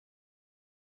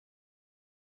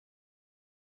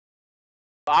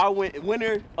Our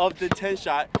winner of the 10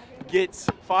 shot gets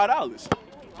 $5.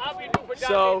 I'll redo for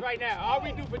Dante right now. I'll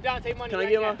redo for Dante money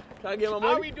right now. Can I get my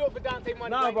money? I'll redo it for Dante money right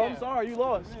now. Nah, bro, I'm sorry. You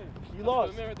lost. You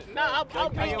lost. Nah, I'll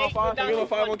pay 8 for Dante. Can I get my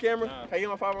 5 on camera? Can I get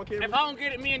my 5 on camera? If I don't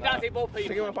get it, me and Dante both pay.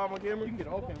 Can I get my 5 on camera? You can get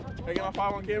it all camera. Can I get my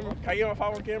 5 on camera? Can I get my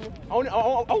 5 on camera?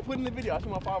 I'll put in the video. I see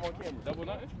my 5 on camera. Double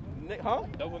nothing? Huh?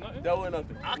 Double nothing? Double or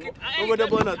nothing. I'll go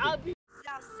double or nothing.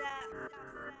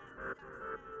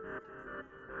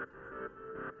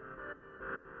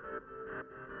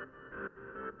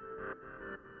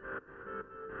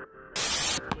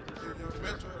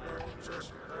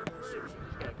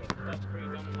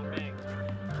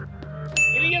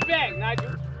 Get in your bag,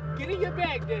 Nigel. Get in your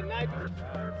bag then, Nigel.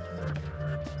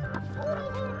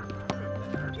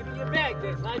 Get in your bag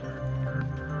then, Nigel.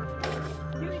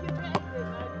 Get in your bag then,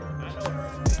 Nigel.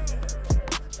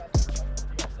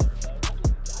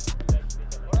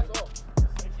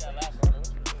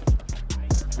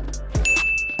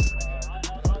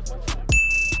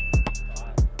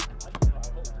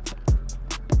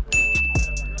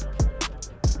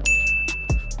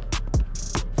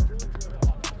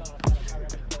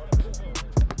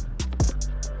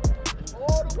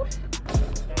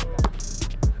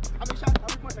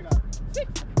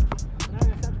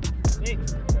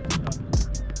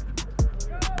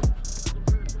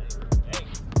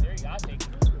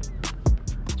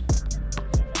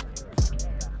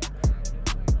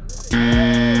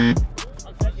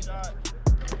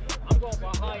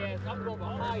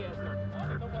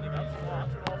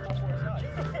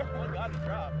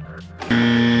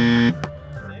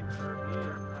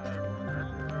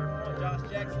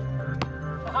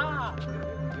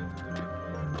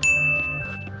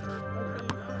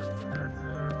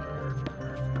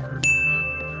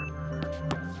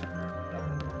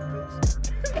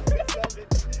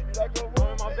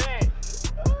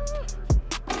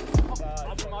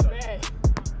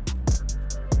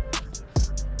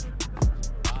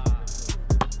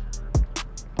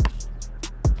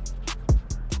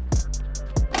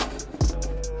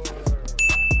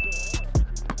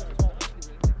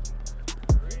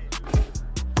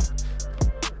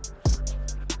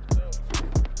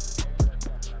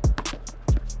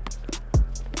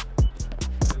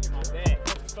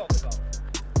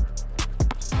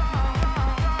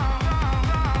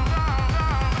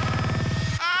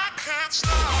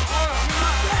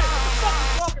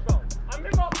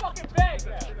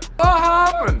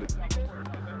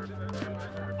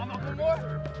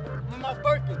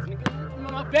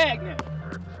 Bag now.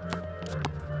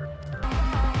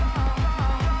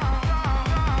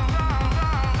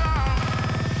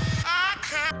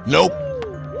 Nope.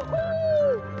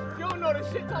 You don't know the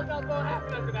shit talking about gonna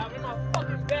happen after that. I'm in my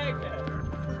fucking bag now.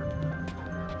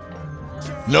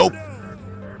 Nope.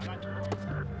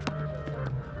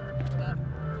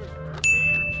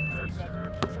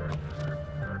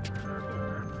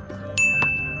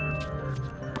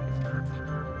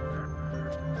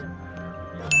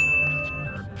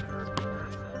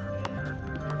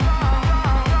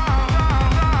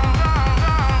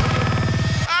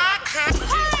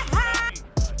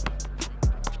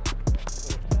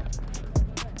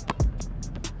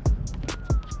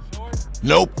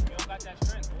 Nope.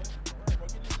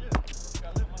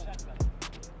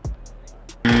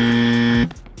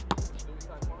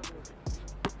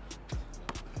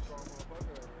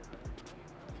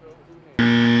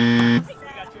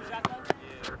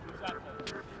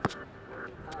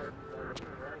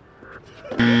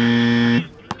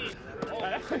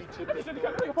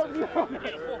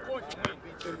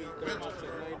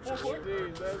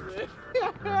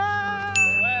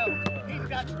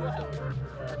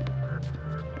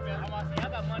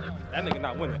 That nigga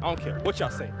not winning. I don't care what y'all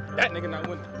say. That nigga not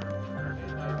winning.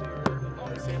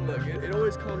 Look, it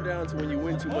always comes down to when you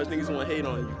win too much, niggas want to hate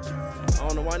on you. I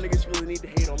don't know why niggas really need to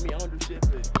hate on me. I don't do shit,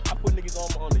 but I put niggas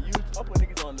on the YouTube, I put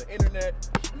niggas on the internet,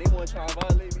 and they want to try and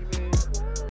violate me, man.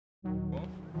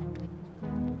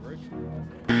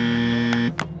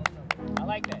 I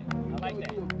like that. I like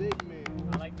that. You a big man.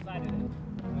 I like the side of that.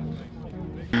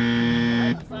 I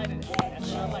like the side of that.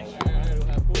 That's what I like. I don't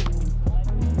have four.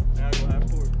 I don't have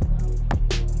four.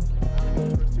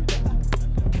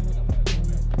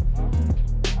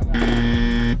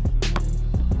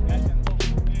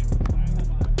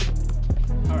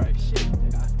 Alright, shit.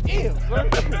 Damn, son.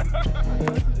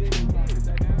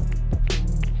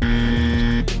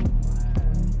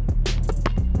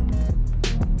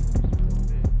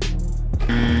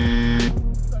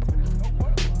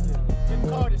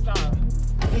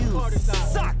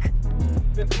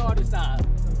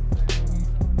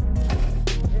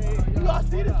 You all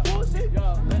see this bullshit? Yo,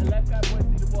 let that boy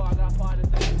see the ball. I got 5 to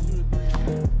 7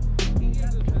 shooters.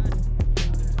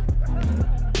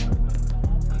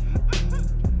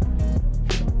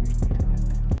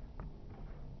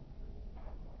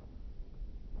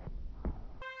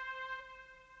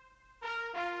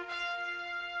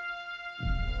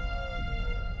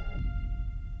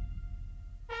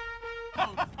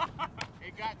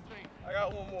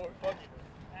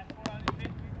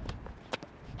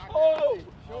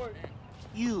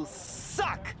 You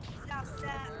suck.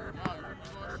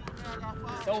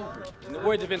 It's over. In the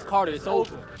words of Vince Carter, it's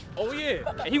over. Oh yeah,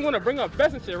 and he want to bring up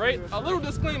best and shit, right? A little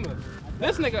disclaimer.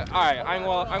 This nigga, alright, I ain't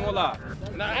gonna lie.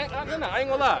 Nah, I ain't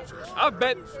gonna lie. I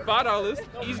bet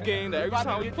 $5 each game that every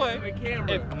time we play,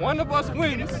 if one of us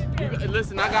wins.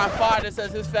 Listen, I got fire that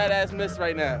says his fat ass missed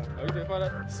right now. Oh, you say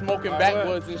 $5? Smoking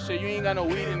backwoods and shit. You ain't got no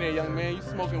weed in there, young man. You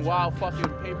smoking wild fucking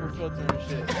paper filter and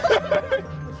shit.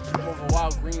 Smoking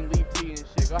wild green leaf tea and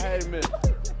shit. Go ahead and miss.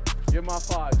 Give my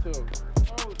 5 too.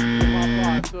 Give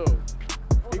my 5 too.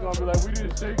 He gonna be like, we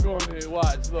didn't shake on it.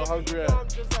 Watch, little hungry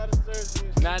ass.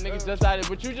 Nah, niggas just out it.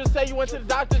 But you just say you went to the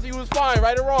doctors, you was fine,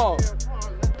 right or wrong?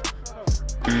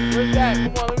 Where's that?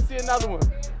 Come on, let me see another one.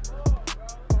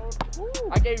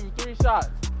 I gave you 3 shots.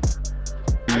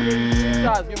 I gave you 3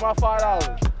 shots. Give my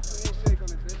 $5.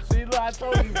 See, look, I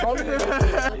told you, bro.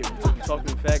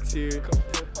 Talking facts here.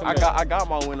 I got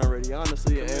my win already,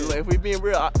 honestly. And look, if we being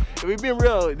real,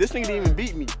 this nigga didn't even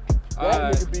beat me.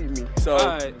 That nigga beat me. So.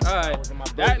 Alright.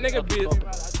 That nigga beat me.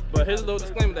 But here's a little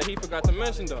disclaimer that he forgot to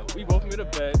mention though. We both made a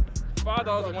bet.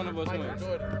 $5 if one of us wins.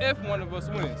 If one of us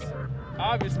wins,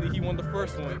 obviously he won the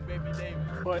first one,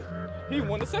 but he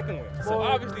won the second one. So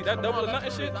obviously that double or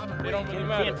nothing shit, it don't really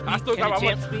matter. I still got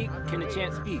my money. Can the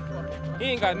champ speak? He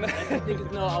ain't got nothing.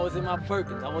 Niggas know I was in my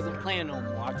Perkins. I wasn't playing no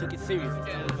more. I took it serious.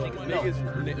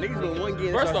 Niggas been one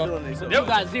game. First off, you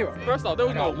got 0. First off, there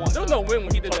was no win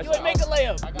when he did that You shit. ain't make a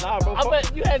layup. Nah, bro. I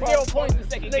bet you had 0 points the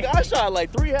second game. Nigga, I shot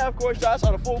like 3 half-court shots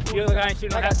out of 4 court. You look, I ain't shooting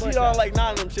no I half-court cheated on shots. like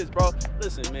 9 of them shits, bro.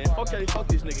 Listen, man, fuck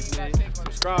these niggas, man.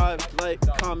 Subscribe, like,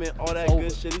 comment, all that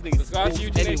good shit. These niggas Subscribe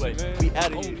to anyway. man. We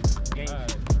out of here.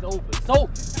 It's over. It's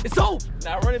over. It's over.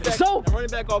 Now run it back. It's over. Now run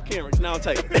it back off camera. It's now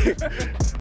tight.